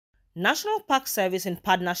National Park Service, in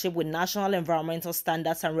partnership with National Environmental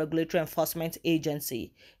Standards and Regulatory Enforcement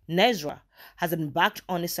Agency, NESREA, has embarked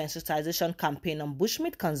on a sensitization campaign on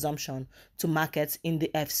bushmeat consumption to markets in the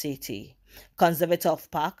FCT. Conservator of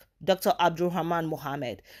Park, Dr. Abdulrahman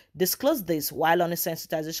Mohammed, disclosed this while on a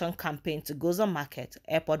sensitization campaign to Goza Market,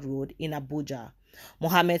 Airport Road in Abuja.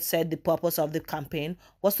 Mohammed said the purpose of the campaign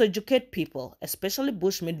was to educate people, especially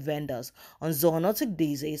bushmeat vendors, on zoonotic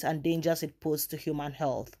disease and dangers it poses to human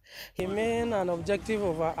health. The main and objective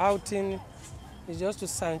of our outing is just to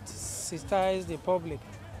sensitize the public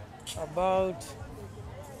about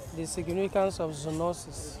the significance of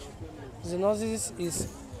zoonosis. Zoonosis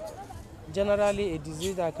is generally a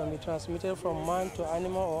disease that can be transmitted from man to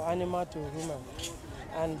animal or animal to human.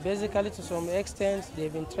 And basically, to some extent,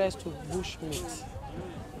 they've been traced to bushmeat.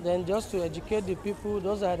 Then just to educate the people,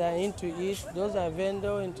 those that are into it, those that are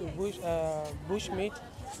vendor into bushmeat,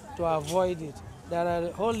 to avoid it. There are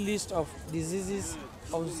a whole list of diseases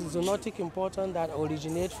of zoonotic importance that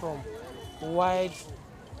originate from wild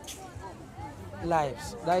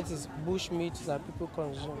lives. That is bushmeat that people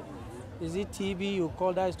consume. Is it TB? You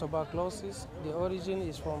call that is tuberculosis. The origin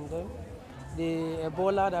is from them. The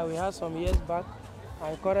Ebola that we had some years back,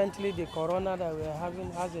 and currently the corona that we are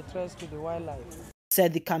having has a trace to the wildlife.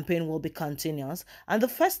 Said the campaign will be continuous, and the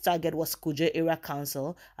first target was Kuje Area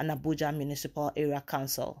Council and Abuja Municipal Area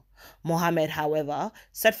Council. Mohammed, however,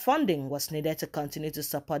 said funding was needed to continue to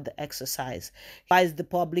support the exercise. He advised the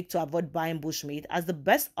public to avoid buying bushmeat as the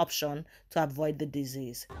best option to avoid the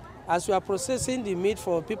disease. As you are processing the meat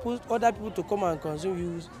for other people to come and consume,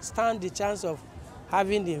 you stand the chance of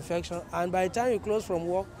having the infection, and by the time you close from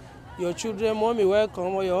work, your children, mommy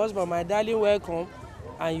welcome, or your husband, my darling welcome,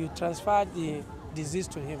 and you transfer the disease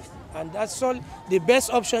to him. And that's all. The best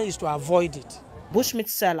option is to avoid it. Bushmeat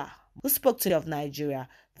seller, who spoke to the of Nigeria,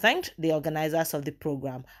 thanked the organizers of the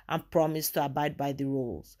program and promised to abide by the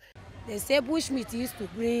rules. They say bushmeat used to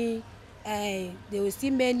bring, they will see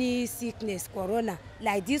many sickness, corona,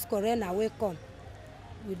 like this corona will come.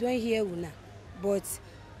 We don't hear una, but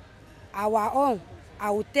our own, I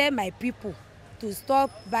will tell my people to stop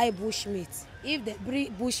buy bushmeat. If they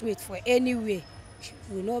bring bushmeat for anywhere,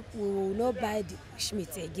 we will not buy the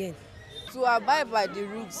bushmeat again. To abide by the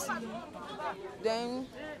rules, then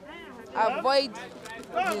avoid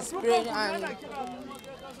the spray, and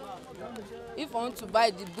if I want to buy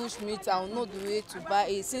the bushmeat, I will know the way to buy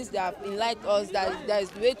it. Since they have enlightened us that there is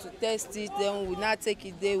the way to test it, then we will not take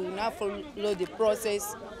it there, we will not follow the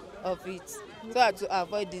process of it, so as to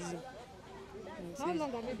avoid this.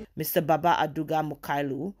 Mr. Baba Aduga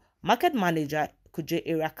Mukailu, market manager, Kuje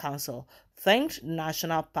Area Council, thanked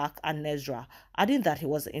National Park and NESREA, adding that he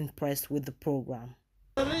was impressed with the program.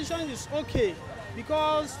 The relation is okay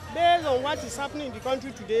because based on what is happening in the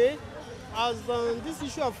country today, as this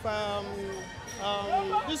issue of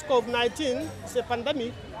this COVID-19 is a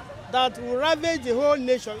pandemic that will ravage the whole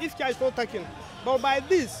nation if care is not taken. But by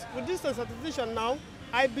this, with this sensitization now,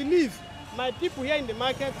 I believe my people here in the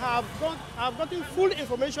market have gotten full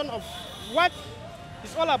information of what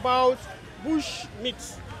it's all about bush meat.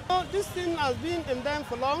 So this thing has been in them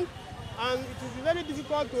for long, and it will be very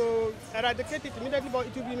difficult to eradicate it immediately, but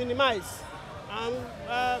it will be minimized. And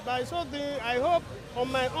by so I hope at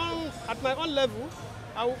my own level,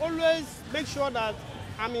 I will always make sure that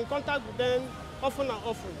I'm in contact with them often and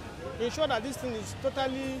often, ensure that this thing is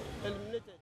totally eliminated.